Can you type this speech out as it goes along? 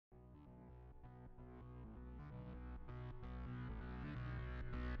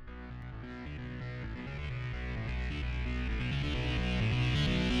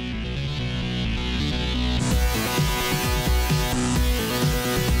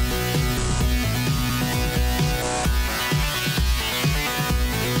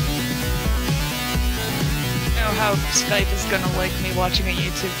Skype is gonna like me watching a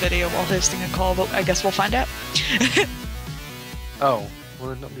YouTube video while hosting a call, but I guess we'll find out. Oh,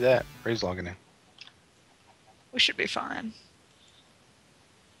 well, don't do that. Ray's logging in. We should be fine.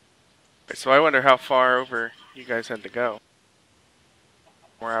 So I wonder how far over you guys had to go.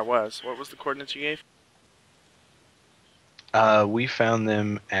 Where I was. What was the coordinates you gave? We found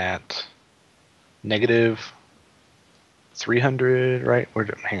them at negative 300, right?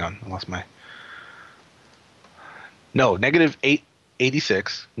 Hang on, I lost my... No, negative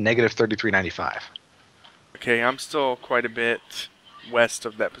 886, negative 3395. Okay, I'm still quite a bit west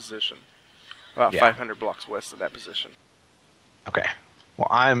of that position. About 500 blocks west of that position. Okay. Well,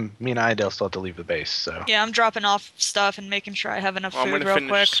 me and Idell still have to leave the base, so... Yeah, I'm dropping off stuff and making sure I have enough food I'm real gonna finish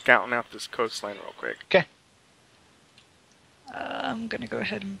quick. scouting out this coastline real quick. Okay. I'm gonna go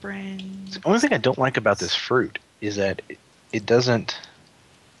ahead and bring... The only thing I don't like about this fruit is that it doesn't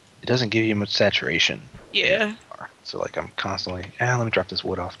give you much saturation. Yeah. So, like, I'm constantly... let me drop this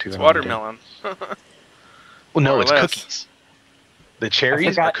wood off, too. It's watermelon. Well, no, More or it's less. cookies. The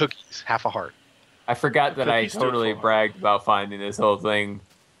cherries are cookies, half a heart. I forgot that I totally bragged about finding this whole thing.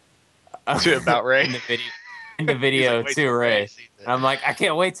 About Ray? in the video like, to Ray. And I'm like, I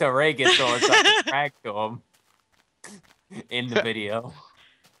can't wait till Ray gets on so I can brag to him in the video.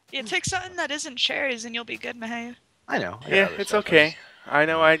 Yeah, take something that isn't cherries and you'll be good, Mahaya. I know. Yeah, it's okay. I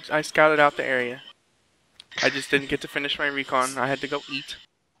know I scouted out the area. I just didn't get to finish my recon. I had to go eat.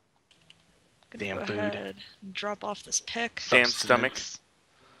 Damn go food. ahead and drop off this pick. Damn stomach.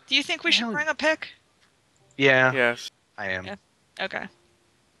 Do you think we should bring a pick? Yeah. Yes. I am. Yeah. Okay.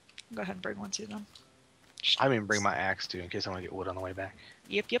 Go ahead and bring one too then. I mean, bring my axe too in case I want to get wood on the way back.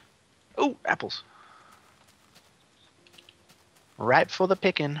 Yep. Oh, apples. Ripe for the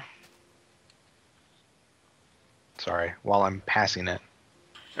picking. Sorry, while I'm passing it.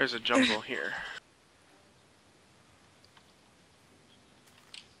 There's a jungle here.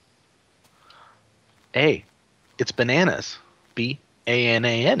 Hey, it's bananas.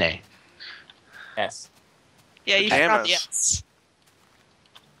 B-A-N-A-N-A. S. Yeah, you should probably yes.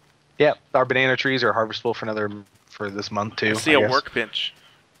 Yep, our banana trees are harvestable for this month too. I see a workbench.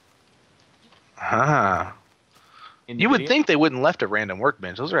 Ah. You would think they wouldn't left a random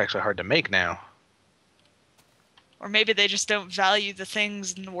workbench. Those are actually hard to make now. Or maybe they just don't value the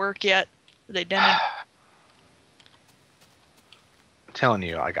things in the work yet. They didn't. I'm telling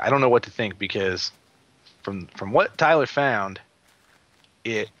you, like, I don't know what to think because from what Tyler found,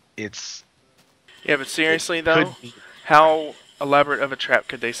 it's. Yeah, but seriously though, how elaborate of a trap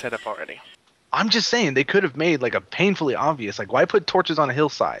could they set up already? I'm just saying they could have made like a painfully obvious, like, why put torches on a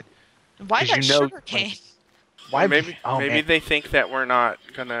hillside? Why that sugar cane? Like, why? Maybe they think that we're not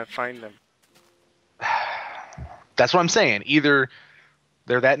gonna find them. That's what I'm saying. Either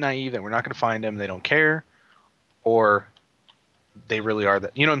they're that naive that we're not going to find them, they don't care, or they really are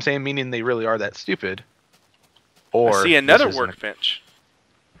that. You know what I'm saying? Meaning they really are that stupid. Or I see another workbench.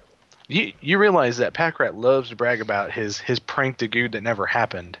 You realize that Packrat loves to brag about his prank to Good that never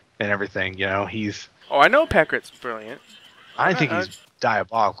happened and everything. You know, he's. Oh, I know Packrat's brilliant. I think he's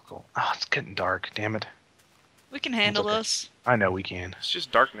diabolical. Oh, it's getting dark. Damn it. We can handle this. I know we can. It's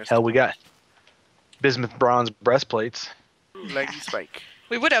just darkness. Hell, we got bismuth bronze breastplates. Ooh, leggy spike.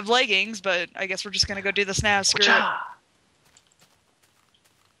 We would have leggings, but I guess we're just gonna go do this now. Screw it.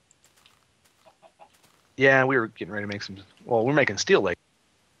 Yeah, we were getting ready to make some. Well, we're making steel leggings.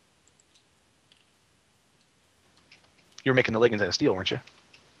 You were making the leggings out of steel, weren't you?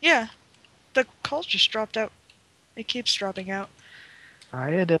 Yeah. The calls just dropped out. It keeps dropping out.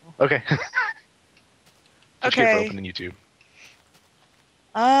 I do. Okay. Okay. Opening YouTube.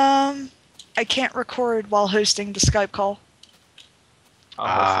 I can't record while hosting the Skype call.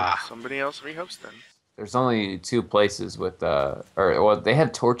 Somebody else rehost then. There's only 2 places with they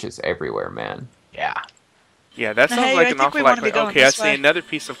have torches everywhere, man. Yeah. Yeah, that sounds like an awful lot. Okay, I see another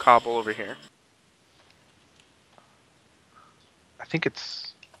piece of cobble over here. I think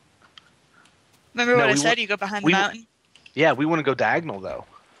it's. Remember what I said? You go behind the mountain. Yeah, we want to go diagonal though,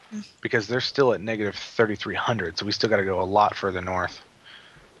 because they're still at negative 3,300, so we still got to go a lot further north.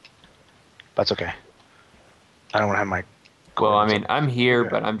 That's okay. I don't want to have my. Well, I mean, I'm here,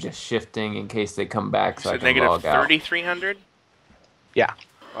 but I'm just shifting in case they come back, so I can log out. Negative 3,300? Yeah.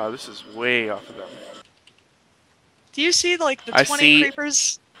 Wow, this is way off of them. Do you see like the 20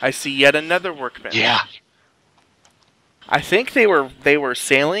 creepers? I see yet another workbench. Yeah. I think they were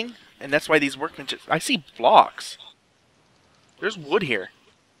sailing, and that's why these workbenches. I see blocks. There's wood here.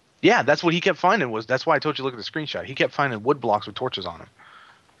 Yeah, that's what he kept finding. That's why I told you to look at the screenshot. He kept finding wood blocks with torches on them.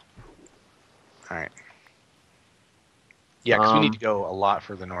 All right. Yeah, because we need to go a lot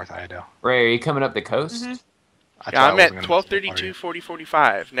further north, Ido. Ray, are you coming up the coast? That's Yeah, why I I'm wasn't at gonna 1232,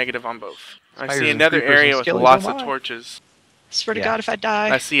 4045, negative on both. I Spiders see and another creepers and area with skellies, lots oh of my. torches. Swear to Yeah. God, if I die.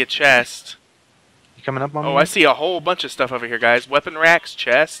 I see a chest. You coming up on Oh, me? I see a whole bunch of stuff over here, guys. Weapon racks,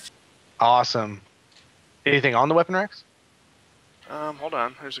 chests. Awesome. Anything on the weapon racks? Hold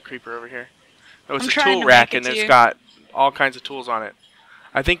on. There's a creeper over here. Oh, it's I'm a trying tool to rack, make it and to it's you. got all kinds of tools on it.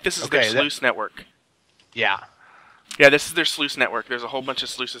 I think this is their Okay, sluice network. Yeah. Yeah, this is their sluice network. There's a whole bunch of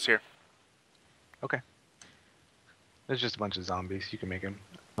sluices here. Okay. There's just a bunch of zombies. You can make them.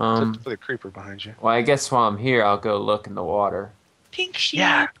 Um, Except for the creeper behind you. well, I guess while I'm here, I'll go look in the water. Pink sheep.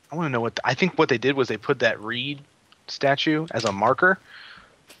 Yeah. I want to know what. I think what they did was they put that reed statue as a marker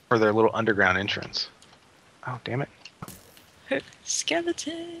for their little underground entrance. Oh, damn it.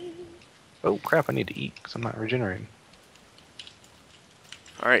 Skeleton. Oh, crap. I need to eat because I'm not regenerating.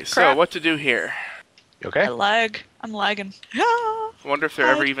 Alright, so Crap. what to do here? You okay? I lag. I'm lagging. Ah! I wonder if they're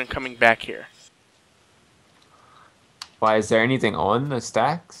ever Hide. even coming back here. Why, is there anything on the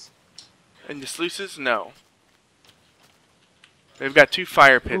stacks? And the sluices? No. They've got 2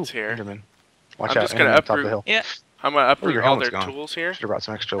 fire pits Ooh, here. Enderman. Watch I'm out. just gonna Enderman on top of uproot- the hill. Yeah. I'm going to Oh, uproot your all helmet's their gone. tools here. Should have brought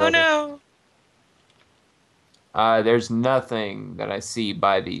some extra Oh leather. no. There's nothing that I see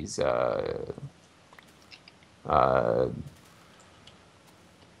by these,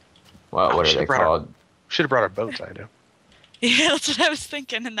 what are they should've brought called? Should have brought our boats, I do. Yeah, that's what I was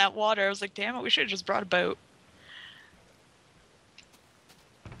thinking in that water. I was like, damn it, we should have just brought a boat.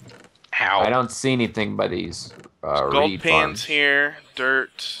 Ow. I don't see anything by these, Gold reed pans farms. here,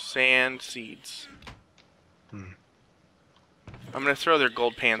 dirt, sand, seeds. Hmm. I'm going to throw their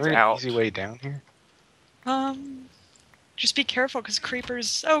gold Is pans there an out. easy way down here? Just be careful, because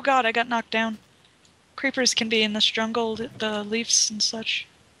creepers... Oh god, I got knocked down. Creepers can be in this jungle, the leaves and such.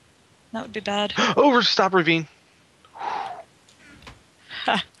 That would be bad. Over stop ravine.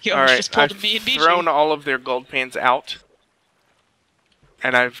 Ha, you almost Alright, just pulled I've a me and beat thrown you. all of their gold pans out.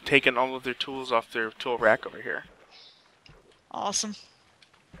 And I've taken all of their tools off their tool rack over here. Awesome.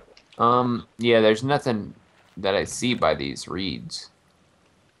 Yeah, there's nothing that I see by these reeds.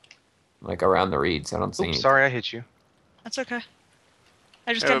 Like around the reeds, I don't see Oops, anything. sorry I hit you. That's okay.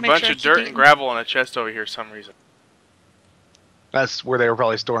 I just I have gotta a make bunch sure I of keep dirt eating. and gravel in a chest over here for some reason. That's where they were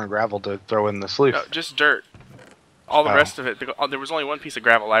probably storing gravel to throw in the sluice. No, just dirt. All the Oh. rest of it, there was only one piece of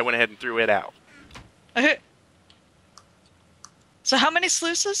gravel. I went ahead and threw it out. So how many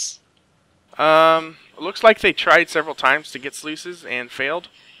sluices? It looks like they tried several times to get sluices and failed.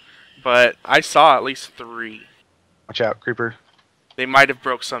 But I saw at least 3. Watch out, creeper. They might have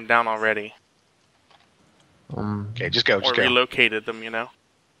broke some down already. Okay, just go, Or just go. relocated them, you know.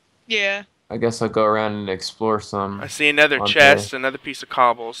 Yeah. I guess I'll go around and explore some. I see another on chest, another piece of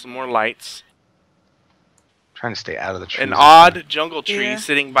cobble, some more lights. Trying to stay out of the trees. An odd jungle tree Yeah.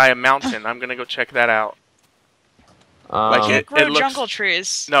 sitting by a mountain. I'm gonna go check that out. Um, Like Can't grow looks- jungle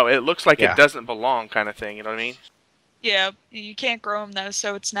trees. No, it looks like Yeah. it doesn't belong, kind of thing. You know what I mean? Yeah, you can't grow them though,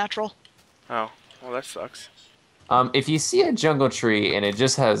 so it's natural. Oh, well, that sucks. if you see a jungle tree and it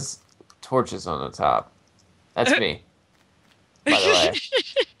just has torches on the top, that's me. By the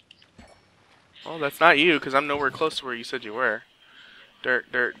way. Well, that's not you, because I'm nowhere close to where you said you were.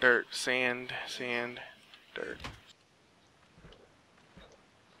 Dirt, dirt, dirt, sand, sand, dirt.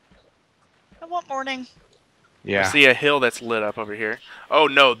 I want morning. Yeah. I see a hill that's lit up over here. Oh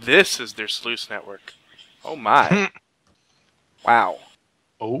no, this is their sluice network. Oh my. Wow.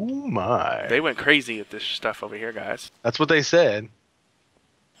 Oh my. They went crazy at this stuff over here, guys. That's what they said.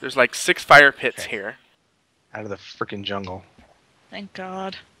 There's like 6 fire pits Okay. here. Out of the freaking jungle. Thank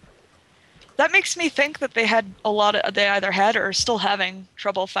God. That makes me think that they had a lot of, they either had or are still having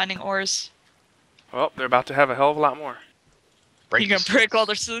trouble finding ores. Well, they're about to have a hell of a lot more. Break You gonna this. break all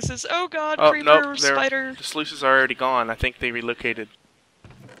their sluices? Oh God, Oh, creeper, nope, spider. the sluices are already gone. I think they relocated.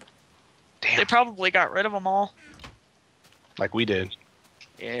 They Damn. probably got rid of them all. Like we did.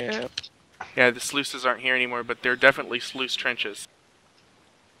 Yep. Yeah, the sluices aren't here anymore, but they're definitely sluice trenches.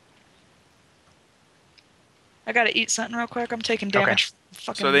 I gotta eat something real quick. I'm taking damage.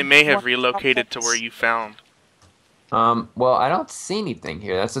 From fucking So they may have water relocated to where droplets. you found. Well, I don't see anything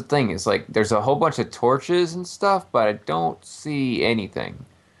here. That's the thing. It's like there's a whole bunch of torches and stuff, but I don't see anything.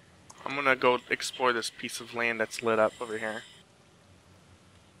 I'm gonna go explore this piece of land that's lit up over here.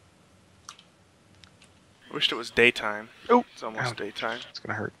 I wished it was daytime. Oh. It's almost Ow. daytime. It's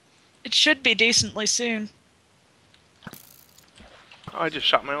gonna hurt. It should be decently soon. Oh, I just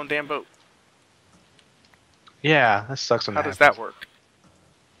shot my own damn boat. Yeah, that sucks when How that does happens. that work?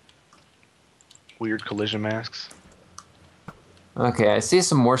 Weird collision masks. Okay, I see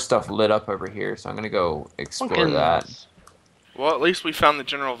some more stuff lit up over here, so I'm gonna go explore that. Well, at least we found the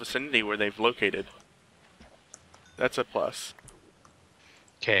general vicinity where they've located. That's a plus.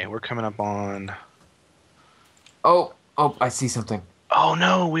 Okay, we're coming up on. Oh, I see something. Oh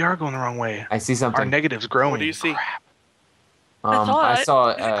no, we are going the wrong way. I see Our something. negative's growing. What do you see? Crap. I I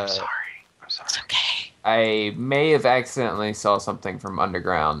saw. I'm sorry. I'm sorry. It's okay. I may have accidentally saw something from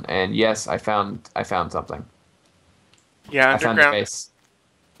underground, and yes, I found something. Yeah, I found the underground. base.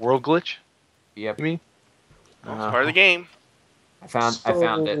 World glitch? Yep. You mean? Well, it's part of the game. I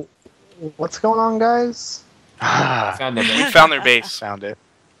found it. What's going on, guys? I found the We base. found their base. Found it.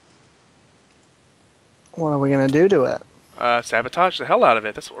 What are we gonna do to it? Sabotage the hell out of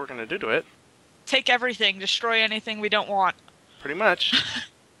it. That's what we're gonna do to it. Take everything. Destroy anything we don't want. Pretty much.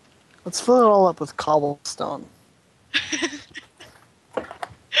 Let's fill it all up with cobblestone. I'm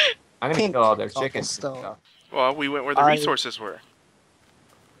gonna Pink kill all their chickens. cobblestone. Well, we went where the resources were.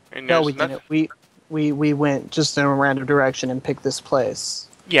 And No, there's we nothing. didn't. We went just in a random direction and picked this place.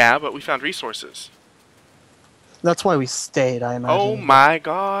 Yeah, but we found resources. That's why we stayed, I imagine. Oh my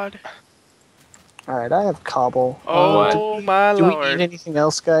god. Alright, I have cobble. Oh my Do we lord. need anything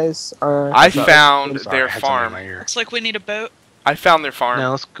else, guys? Or I found Sorry, their I had something in farm. my ear. Looks like we need a boat. I found their farm.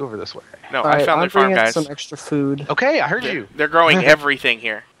 No, let's go over this way. No, I Alright, found I'm their farm, bringing guys. some extra food. Okay, I heard you. They're growing everything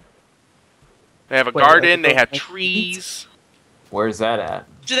here. They have a Wait, garden, like they have like trees. Where's that at?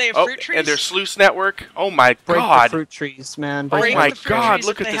 Do they have Oh, fruit trees? and their sluice network. Oh my Break god. the fruit trees, man. Oh Break Break my the fruit god, trees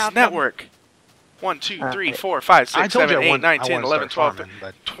look if at they this have them. network. 1, 2, 3, Alright. 4, 5, I 6, told 7, you 8, 9, 10, 11, 12, farming,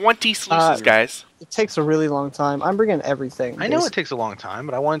 but 20 sluices, guys. It takes a really long time. I'm bringing everything. I know it takes a long time,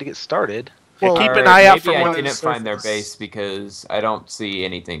 but I wanted to get started. Well, keep an Alright, eye out maybe for I one of didn't those find their surface. base because I don't see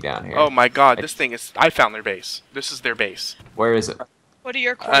anything down here. Oh my god, this thing is... I found their base. This is their base. Where is it? What are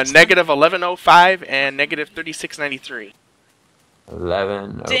your coordinates? Negative 1105 and negative 3693.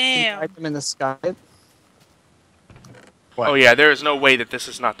 11. Oh. Damn. Write them in the sky. What? Oh yeah, there is no way that this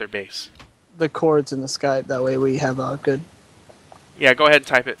is not their base. The chords in the sky. That way we have a good. Yeah, go ahead and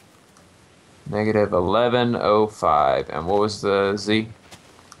type it. Negative 1105. And what was the Z?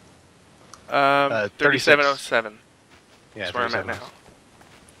 3707. Yeah, That's where I'm at 37. now.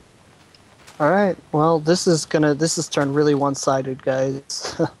 All right. Well, this is turned really one-sided,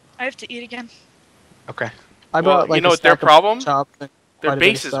 guys. I have to eat again. Okay. I Well, brought like you know a what their stack of problem? chopped and Their quite a bit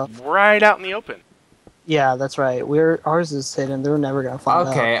of base is stuff. right out in the open. Yeah, that's right. Ours is hidden. They're never gonna find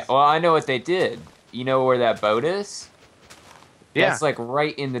out. Okay, well, I know what they did. You know where that boat is? Yeah. That's like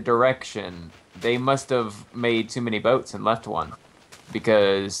right in the direction. They must have made too many boats and left one.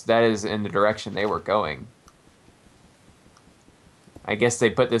 Because that is in the direction they were going. I guess they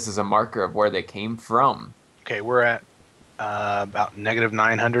put this as a marker of where they came from. Okay, we're at about negative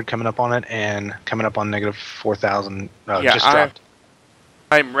 900 coming up on it, and coming up on negative 4,000. Yeah, Just I- dropped.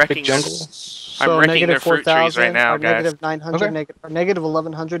 I'm wrecking Big jungle. So wrecking negative their fruit trees 4,000, right now, or guys. negative 900, Okay. or negative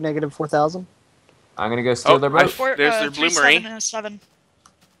 1100, negative 4,000. I'm gonna go steal Oh, their boat. There's their bloomery. 3707.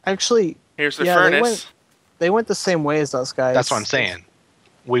 Actually, Here's the Yeah, furnace. they went the same way as us, guys. That's what I'm saying.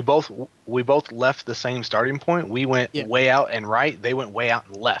 We both left the same starting point. We went Yeah. way out and right. They went way out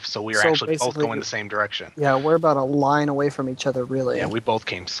and left. So we were So actually both basically going the same direction. Yeah, we're about a line away from each other, really. Yeah, we both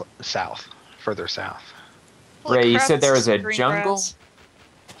came south, further south. Holy Ray, you crap, said there this was a is green jungle? grass.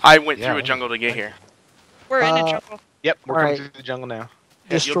 I went Yeah, through a right. jungle to get here. We're in a Uh, jungle. Yep, we're All coming right. through the jungle now. Yeah, you'll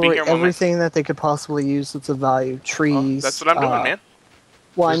be Destroy here in a moment. everything that they could possibly use that's of value. Oh, Trees. that's what I'm doing, man.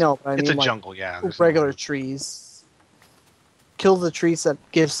 Well, I There's- know, but I It's mean a like jungle, yeah. there's no- regular trees. Kill the trees that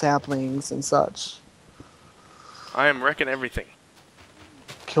give saplings and such. I am wrecking everything.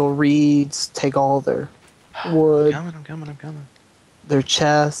 Kill reeds. Take all their wood, I'm coming. their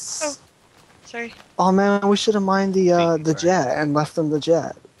chests. Sorry. Oh man, we should have mined the Sorry. jet and left them the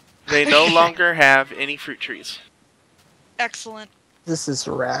jet. They no longer have any fruit trees. Excellent. This is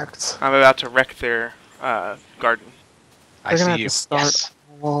wrecked. I'm about to wreck their garden. I They're gonna see have you. to start Yes.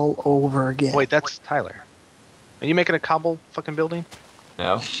 all over again. Wait, that's Tyler. Are you making a cobble fucking building?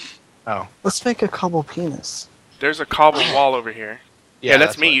 No. Oh. Let's make a cobble penis. There's a cobbled wall over here. Yeah,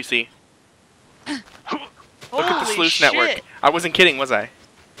 that's me, what- you see. Look at the Holy sluice shit. network. I wasn't kidding, was I?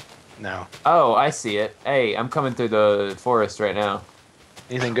 No. Oh, I see it. Hey, I'm coming through the forest right now.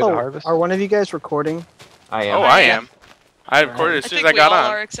 Anything good to harvest? Are one of you guys recording? I am. Oh, I am. I recorded as I soon as think I we got all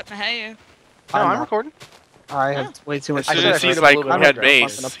on. are except Mahayu. No, I'm I'm not. recording. I have way too much. As soon said as I he's heard a like, little we bit had of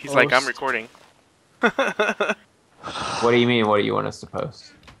base, fucking he's like, I'm post. recording. What do you mean? What do you want us to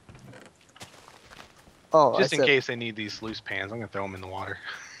post? Oh, Just I in said, case they need these loose pans, I'm gonna throw them in the water.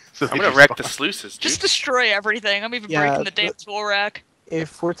 So I'm they gonna just wreck the spawn. sluices, dude. Just destroy everything. I'm even Yeah, breaking the damn but- tool rack.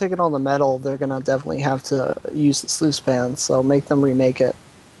 if we're taking all the metal, they're gonna definitely have to use the sluice pans. So make them remake it.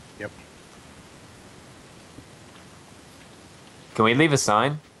 Can we leave a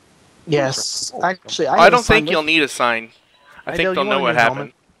sign? Yes. Actually, I have don't a sign think with- you'll need a sign. I think Dale, they'll you know want a what new happened.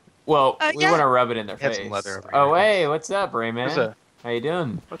 helmet? Well, we Yeah. want to rub it in their Had face. some leather over Oh, here. hey, what's up, Rayman? There's How you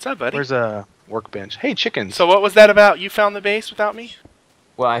doing? What's up, buddy? Where's a workbench? Hey, chickens. So what was that about? You found the base without me?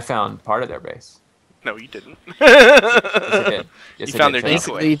 Well, I found part of their base. No, you didn't. Yes, I did. Yes, You I found did, their Chad.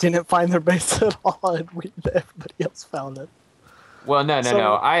 decoy. Basically, didn't find their base at all, and everybody else found it. Well, no.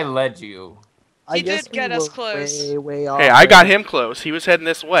 So- I led you. I He guess did get we us were close. way off. Hey, I got there. him close. He was heading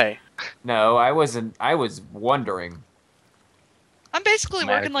this way. No, I wasn't. I was wondering. I'm basically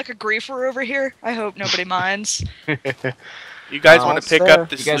Mad. working like a griefer over here. I hope nobody minds. You guys want That's to pick fair. up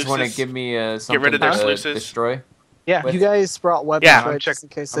the You guys want to sluices? give me something rid of their to sluices? destroy? Yeah, With- You guys brought weapons, Yeah, I'm right? check- Just in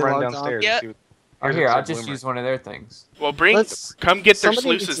case I'm they running logged downstairs. on. Yep. To see what, Oh, here's here, what's I'll up, just Bloomer. use one of their things. Well, come get their somebody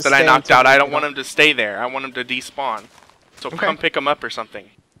needs sluices to that I stay knocked until out. they I don't get want up. them to stay there. I want them to despawn. So Okay. come pick them up or something.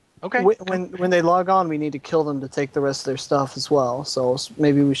 Okay. When they log on, we need to kill them to take the rest of their stuff as well. So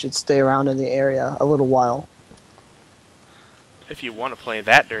maybe we should stay around in the area a little while. If you want to play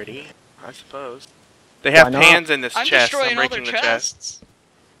that dirty, I suppose. They have Why not? pans in this I'm chest. destroying I'm all their breaking the chest. chests.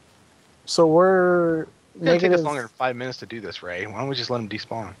 So we're It's gonna take us negative. longer than 5 minutes to do this, Ray. Why don't we just let them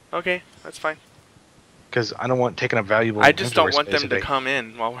despawn? Okay, that's fine. Because I don't want taking up valuable. I just don't inventory want them space to if they- come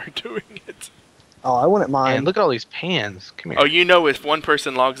in while we're doing it. Oh, I wouldn't Man, mind. look at all these pans. Come here. Oh, you know if one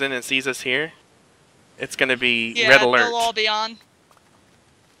person logs in and sees us here, it's going to be Yeah, red alert. they'll all be on.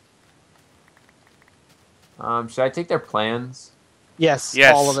 Should I take their plans? Yes,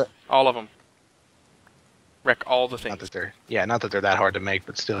 Yes, all of it. all of them. Wreck all the Not things. that they're not that they're that hard to make,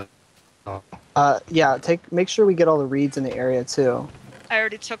 but still. Yeah, make sure we get all the reeds in the area too. I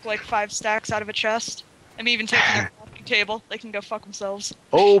already took like 5 stacks out of a chest. I'm even taking their crafting table. They can go fuck themselves.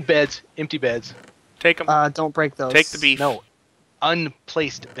 Oh, beds, empty beds. Take them. Don't break those. Take the beef. No,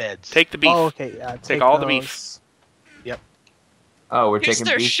 unplaced beds. Take the beef. Oh, okay, yeah. Take all the those. beef. Oh, we're Here's taking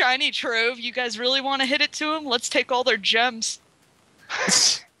their beef. shiny trove. You guys really want to hit it to them? Let's take all their gems.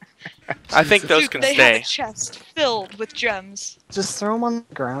 I think those Dude, can they have stay. a chest filled with gems. Just throw them on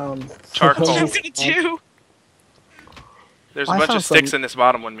the ground. Charcoal. That's what I'm gonna do. There's a I bunch found of sticks some- in this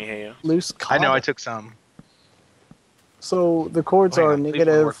bottom one, Mihayo. Loose I know. cod. I took some. So the cords Hang are on, please don't work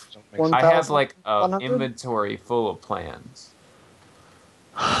negative for something. I have like an 1,100? inventory full of plans.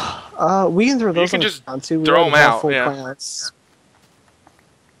 We can throw those can on the just ground too. We throw already 'em have out, full yeah. plants.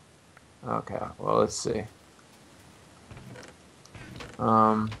 Okay, well, let's see.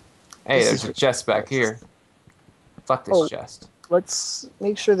 Hey, This there's is a chest back here. Fuck this Oh. chest. Let's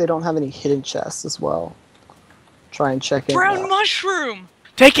make sure they don't have any hidden chests as well. Try and check in. Brown mushroom.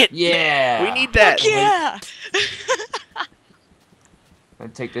 Take it! Yeah! We need that. Fuck yeah. I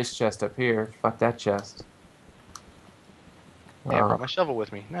take this chest up here. Fuck that chest. Yeah, I Uh, brought my shovel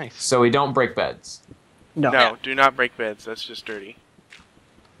with me. Nice. so we don't break beds. No. No, do not break beds. That's just dirty.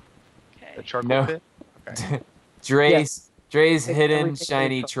 The Okay. charcoal No. pit. Okay. Dre's Take hidden everything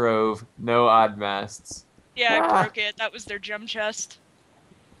shiny they took. trove. No odd masts. Yeah, I Ah. broke it. That was their gem chest.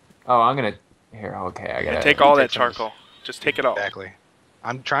 Oh, I'm gonna. Here, okay, I gotta. Take all that take some of this. charcoal. Just take it all. Exactly.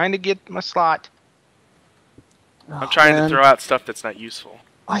 I'm trying to get my slot. I'm trying to Man, throw out stuff that's not useful.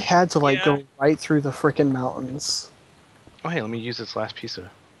 I had to Yeah. go right through the freaking mountains. Oh, hey, let me use this last piece of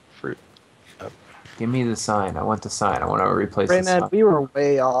fruit. Give me the sign. I want the sign. I want to replace the sign. Rayman, we were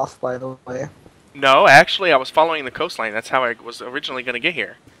way off, by the way. No, actually, I was following the coastline. That's how I was originally going to get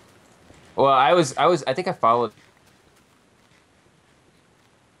here. Well, I think I followed.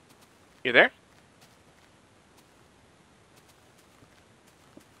 You there?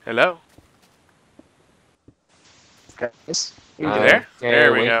 Hello? Guys, You there? Okay,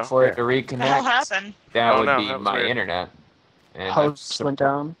 There we wait go. for it to What the hell reconnect. happened? That Oh, would no, be that was my weird. internet. And I'm, house went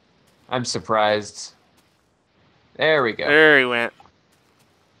down. I'm surprised. There we go. There he went.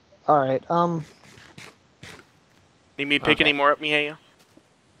 Alright, Need me to pick Okay. any more up, Mihayo?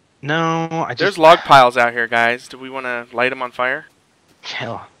 No, I just. There's log piles out here, guys. Do we want to light them on fire?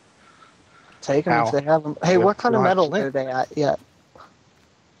 Hell. take them Ow. if they have them. Hey, We what kind of don't have metal flint. are they at yet?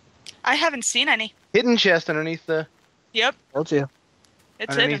 I haven't seen any. Hidden chest underneath the Yep, Told you.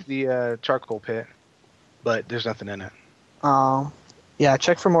 it's underneath hidden. the charcoal pit, but there's nothing in it. Yeah,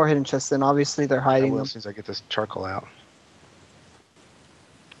 check for more hidden chests, and obviously they're I hiding will them. as soon as I get this charcoal out.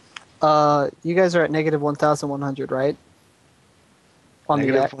 You guys are at negative 1,100, right? On the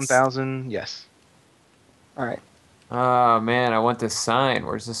Negative X. 1,000. Yes. Alright. Oh man, I want this sign.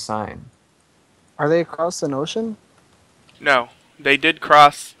 Where's the sign? Are they across an ocean? No. They did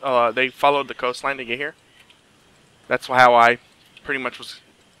cross, they followed the coastline to get here. That's how I pretty much was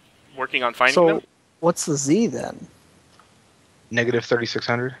working on finding So, them. what's the Z then? Negative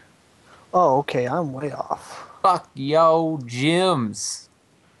 3,600. Oh, okay, I'm way off. Fuck yo, gyms.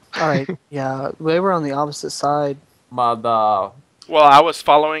 All right. Yeah, they were on the opposite side. Mother. Well, I was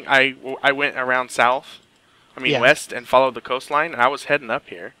following. I went around south. I mean Yeah. west and followed the coastline, and I was heading up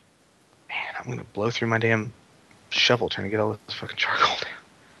here. Man, I'm gonna blow through my damn shovel trying to get all this fucking charcoal down.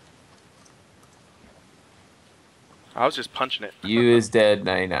 I was just punching it. You is dead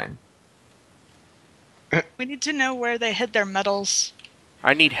 99. We need to know where they hid their metals.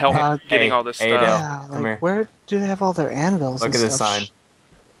 I need help getting Hey, all this hey, stuff. Dale. Yeah, come here. like where do they have all their anvils? Look and at this stuff? sign.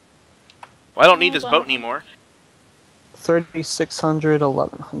 Well, I don't need this Hold boat on. anymore. 3,600,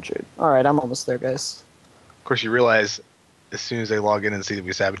 1,100. All right, I'm almost there, guys. Of course, you realize as soon as they log in and see that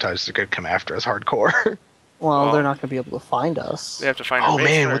we sabotage, they're gonna come after us hardcore. Well, Well, they're not going to be able to find us. They have to find Oh a base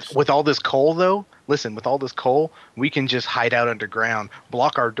man, first. with all this coal though, listen, with all this coal, we can just hide out underground,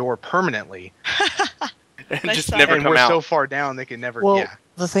 block our door permanently, and Nice just side. never and come we're out. so far down they can never. Well, yeah,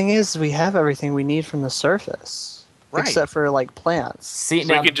 the thing is, we have everything we need from the surface, right. except for like plants. See, So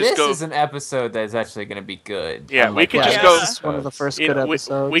now we could just this go- is an episode that's actually going to be good. Yeah, we unlike could the just other go- This is one of the episodes. first You good know,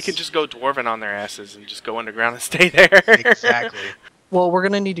 episodes. we could just go dwarven on their asses and just go underground and stay there. exactly. Well, we're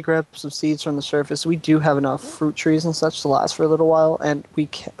gonna need to grab some seeds from the surface. We do have enough fruit trees and such to last for a little while, and we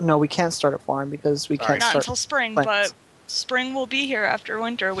can't start a farm because we can't Not start. until spring, plants. but spring will be here after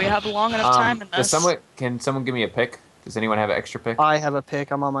winter. We have long enough time in this. Can someone give me a pick? Does anyone have an extra pick? I have a pick.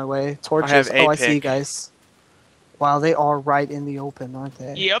 I'm on my way. Torches. have a I see you pick. guys. Wow, they are right in the open, aren't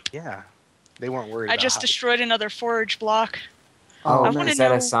they? Yep. Yeah, they weren't worried. I about just how- destroyed another forage block. Oh, I man. wanna is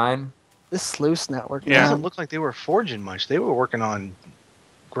that know- a sign? This sluice network. It Yeah. doesn't Man. look like they were forging much. They were working on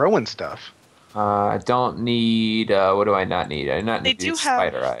growing stuff. I don't need. What do I not need? I do not They need do these have-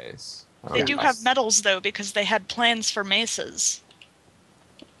 spider eyes. They Oh, do nice. have metals though because they had plans for mesas.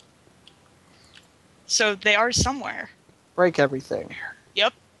 So they are somewhere. Break everything.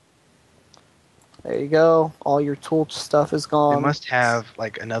 Yep. There you go. All your tool stuff is gone. They must have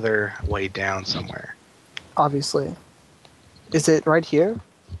like another way down somewhere. Obviously. Is it right here?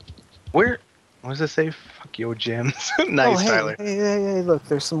 Where? What does it say? Fuck your gems. Oh, Nice, hey, Tyler. hey, look,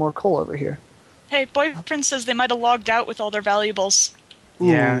 there's some more coal over here. Hey, boyfriend says they might have logged out with all their valuables.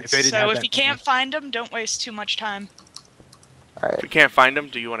 Yeah, Ooh. if they didn't have So if that you can't find them, don't waste too much time. If Alright. we can't find them,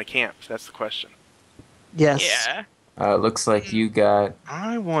 do you want to camp? That's the question. Yes. Yeah. Looks like you got.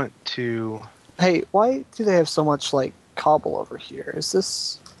 I want to. Hey, why do they have so much, like, cobble over here? Is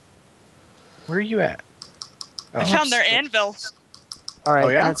this... Where are you at? I Oh. found their anvil. Alright, Oh,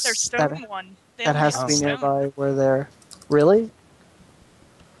 yeah? That's their that, stone one. They that only has have to be stone. nearby where they're... Really?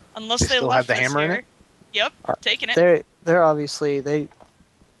 Unless They they still left have the this hammer in here. it? Yep, Alright, taking it. They're obviously... They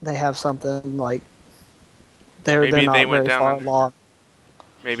have something, like... They're Maybe not they went very down far under. along.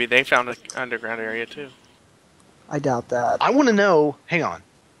 Maybe they found an underground area too. I doubt that. I want to know. Hang on.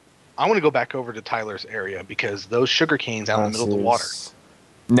 I want to go back over to Tyler's area because those sugar canes out in the middle of the water.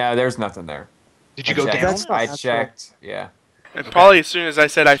 No, there's nothing there. Did you I go checked. down? That's not I natural. checked. Yeah. And probably as soon as I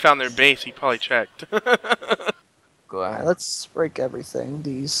said I found their base, he probably checked. Glad. Alright, let's break everything.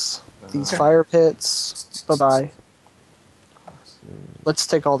 These Okay. fire pits. Bye-bye. Let's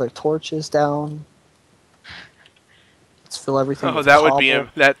take all their torches down. Let's fill everything Oh, with that would be cobble.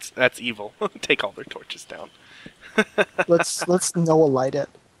 that's evil. Take all their torches down. Let's Noah light it.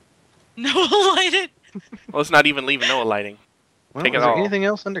 No, light it. Well, let's not even leave Noah lighting. Well, Take it is there all. anything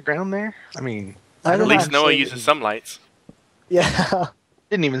else underground there? I mean, I At don't least Noah actually- uses some lights. Yeah.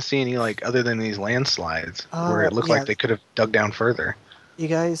 didn't even see any like other than these landslides where it looked yeah. like they could have dug down further. You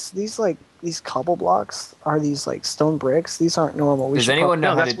guys, these cobble blocks are these like stone bricks. These aren't normal. We Does should anyone know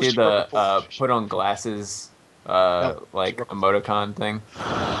No, how that's to what do you work the for. put on glasses, like work for- emoticon thing?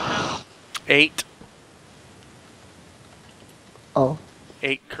 8. Oh.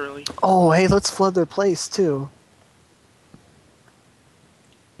 8 curly. Oh, hey, let's flood their place too.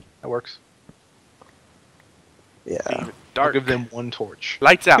 That works. Yeah. Leave it I'll dark. give them one torch.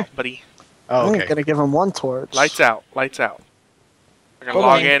 Lights out, buddy. Oh, I'm okay. gonna give them one torch. Lights out. Lights out. They're gonna Hold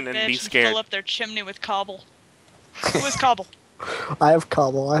log on. in and be Bitch, scared. Fill up their chimney with cobble. Who is cobble? I have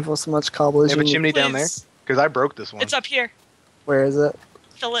cobble. I have as much cobble as They you have a need. chimney down there Please. because I broke this one. It's up here. Where is it?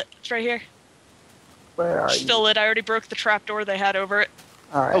 Fill it. It's right here. Where are Just you? fill it. I already broke the trapdoor they had over it.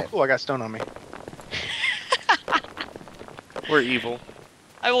 All Oh, right. cool! I got stone on me. We're evil.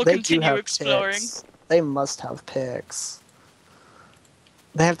 I will They do continue have exploring. picks. They must have picks.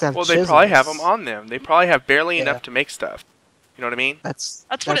 They have to have Well, they probably have chisels. them on them. They probably have barely Yeah. enough to make stuff. You know what I mean? That's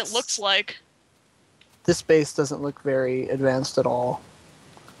That's what it looks like. This base doesn't look very advanced at all.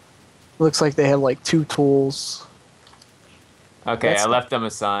 Looks like they have like 2 tools. Okay, That's I not- left them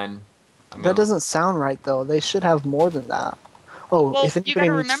a sign. That doesn't sound right though. They should have more than that. Oh, Well, if you anybody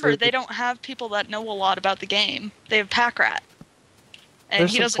gotta needs remember, to- they don't have people that know a lot about the game. They have Pack Rat. and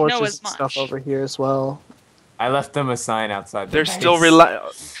There's he some doesn't know torches as and stuff much. over here as well. I left them a sign outside. They're the still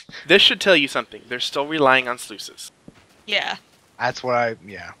base. This should tell you something. They're still relying on sluices. Yeah. That's what I.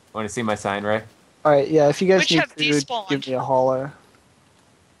 Yeah. Want to see my sign, Ray? All right, yeah. If you guys Which need have food, despawned. give me a holler.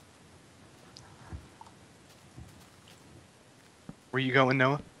 Where you going,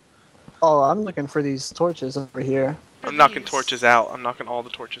 Noah? Oh, I'm looking for these torches over here. I'm knocking torches out. I'm knocking all the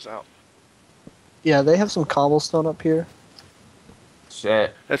torches out. Yeah, they have some cobblestone up here.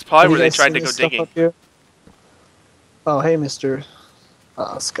 Shit. That's probably Have where you they guys tried seen to go this stuff digging. up here? Oh, hey, Mr.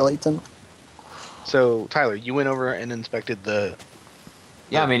 Skeleton. So Tyler, you went over and inspected the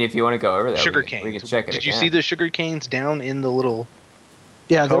Yeah, I mean, if you want to go over there, sugar we canes. can check it Did you again. see the sugar canes down in the little?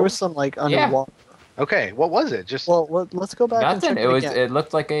 Yeah, there Cove? was some like underwater. Okay, what was it? Just Well, let's go back and Nothing. check It was. again. It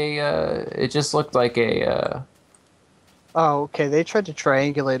looked like a. It just looked like a. Oh, okay. They tried to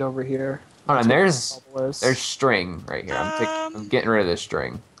triangulate over here. Hold on. That's what There's the bubble is. string right here. I'm getting rid of this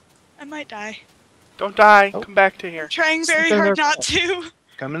string. I might die. Don't die. Oh. Come back to here. Trying very Sleep in hard their not bed. to.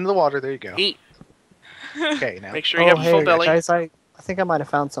 come into the water. There you go. Eat. Okay, now Make sure you Oh, have a full hey, belly. guys, I think I might have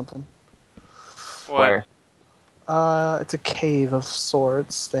found something. What? Where? It's a cave of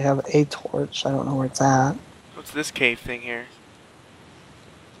sorts. They have a torch. I don't know where it's at. What's this cave thing here?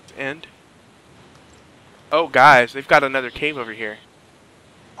 End. Oh, guys, they've got another cave over here.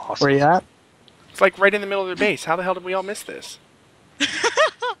 awesome. Where you at? It's like right in the middle of their base. How the hell did we all miss this? I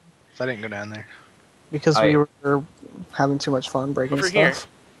didn't go down there. Because I- we were having too much fun breaking Over stuff. here.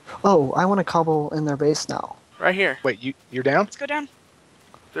 Oh, I want to cobble in their base now. Right here. Wait, you're down? Let's go down.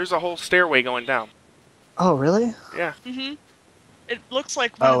 There's a whole stairway going down. Oh, really? Yeah. Mm-hmm. It looks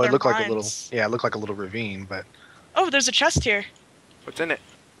like one of Oh, their it looked like a little. mines. Yeah, it looked like a little ravine, but Oh, there's a chest here. What's in it?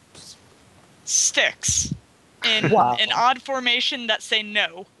 Sticks. In Wow. an odd formation that say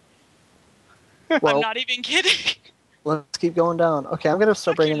no. Well, I'm not even kidding. let's keep going down. Okay, I'm gonna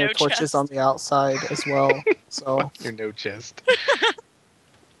start Fuck you, bringing their no torches chest. on the outside as well. So your no chest.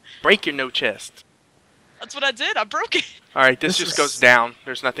 Break your no chest. That's what I did. I broke it. All right, this This just is- goes down.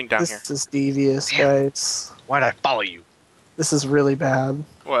 There's nothing down here. this is devious, Damn. guys. Why'd I follow you? This is really bad.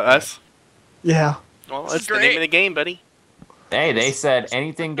 What, us? Yeah. Well, This that's is the name great. of the game, buddy. Hey, they said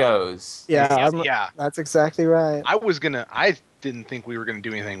anything goes. Yeah, Yeah, that's exactly right. I didn't think we were gonna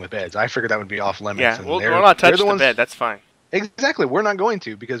do anything with beds. I figured that would be off limits. Yeah, and we'll they're- not they're touch the ones- bed. That's fine. Exactly, we're not going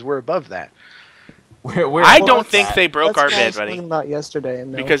to because we're above that. We're I above don't think that. they broke That's our what I bed, was buddy. talking about yesterday.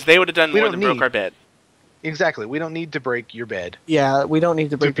 And no. Because they would have done We more don't than broke need- our bed. Exactly, we don't need to break your bed yeah, we don't need to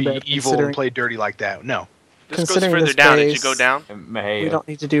to break the be bed. evil and play dirty like that. No. This goes Considering further this down. Did you base- go down? Hey, We don't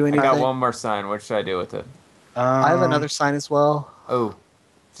need to do I anything. got one more sign. What should I do with it? I have another sign as well. Oh,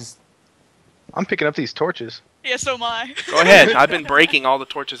 just I'm picking up these torches. Yeah, so am I. Go ahead. I've been breaking all the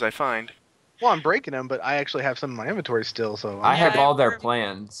torches I find. Well, I'm breaking them, but I actually have some in my inventory still. So I have Yeah, all their we're-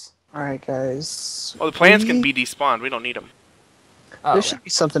 plans. All right, guys. Well, the plans can We- be despawned. We don't need them. Oh, There should be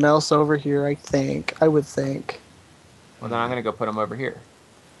something else over here. I think. I would think. well then I'm gonna go put them over here.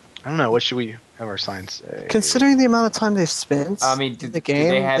 I don't know. What should we have our signs say? Considering the amount of time they've spent I mean, in do the game,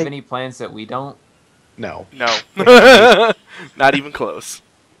 they have any plans that we don't? No. No. Not even close.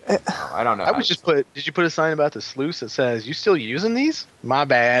 Oh, I don't know. I was just put. Did you put a sign about the sluice that says "You still using these"? My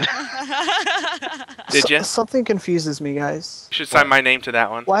bad. Did ya? Something confuses me, guys. You should sign my name to that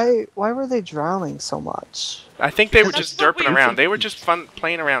one. Why were they drowning so much? I think they were That's just what derping we- around. They were just fun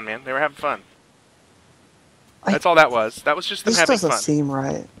playing around, man. They were having fun. I- That's all that was. That was just them This having doesn't fun. seem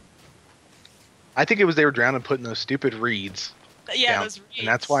right. I think it was they were drowning putting those stupid reeds Yeah, down, those reeds. and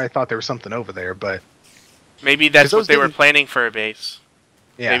that's why I thought there was something over there. But Maybe that's 'Cause what those they were didn't- planning for a base.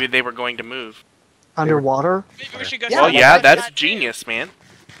 yeah, Maybe they were going to move. Underwater? Maybe we should go. Yeah, Well, check yeah, out that's that too. genius, man.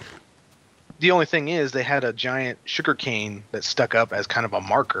 the only thing is they had a giant sugar cane that stuck up as kind of a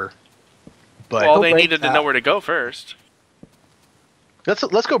marker. But Well, Go they break needed to that. know where to go first.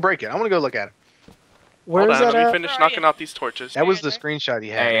 let's go break it. I want to go look at it. Where Hold is on, that let me at? finish Where are knocking you? out these torches. That was the there. screenshot he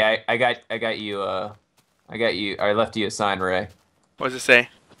had. Hey, I got you. I got you. I left you a sign, Ray. What does it say?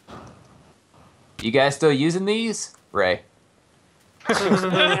 You guys still using these, Ray?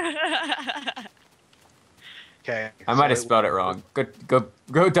 Okay. I might have so spelled it wrong.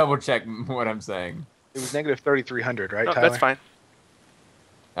 Go double check what I'm saying. It was negative 3,300, right, No, Tyler? that's fine.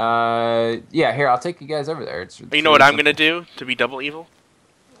 Yeah. Here, I'll take you guys over there. It's You know what I'm really gonna do to be double evil?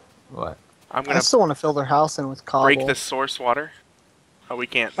 simple. What? I'm I gonna still want to fill their house in with cobble. break the source water. Oh, we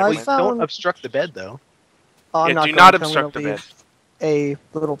can't. I Never Well, mind. found- don't obstruct the bed, though. Oh, I'm Yeah, not do going not to. I'm obstruct gonna the leave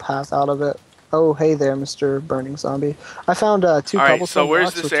a little path out of it. Oh, hey there, Mr. Burning Zombie. I found 2 All right, cobblestone so where's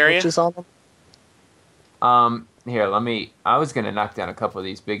blocks this with area? torches on them. Here, let me. I was gonna knock down a couple of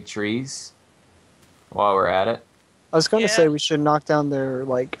these big trees while we're at it. I was going to Yeah. say we should knock down their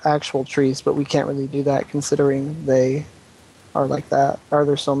like actual trees, but we can't really do that considering they are like that. Are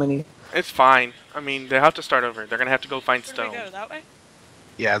there so many? It's fine. I mean, they have to start over. They're gonna have to go find Where do we stone. go? That way?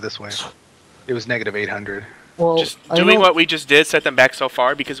 Yeah, this way. It was negative 800. Well, Just I doing know what we just did set them back so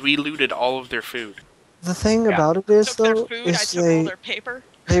far because we looted all of their food. the thing Yeah. about it is Took their though food, I is took all their paper.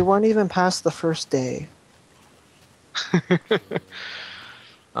 they weren't even past the first day.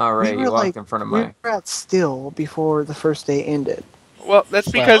 All right, we you were walked like in front of we my. were at still before the first day ended. Well, that's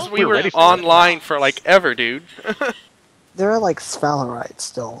because Well, we we're were ready for it. online for like ever, dude. They're at like sphalerite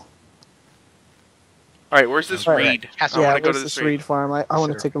still. All right, where's this Alright. reed? I Castle, Yeah, want to go where's to this this reed farm? I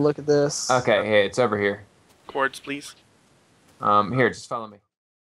want to Sure. take a look at this. Okay, hey, it's over here. Cords, please. Here, just follow me.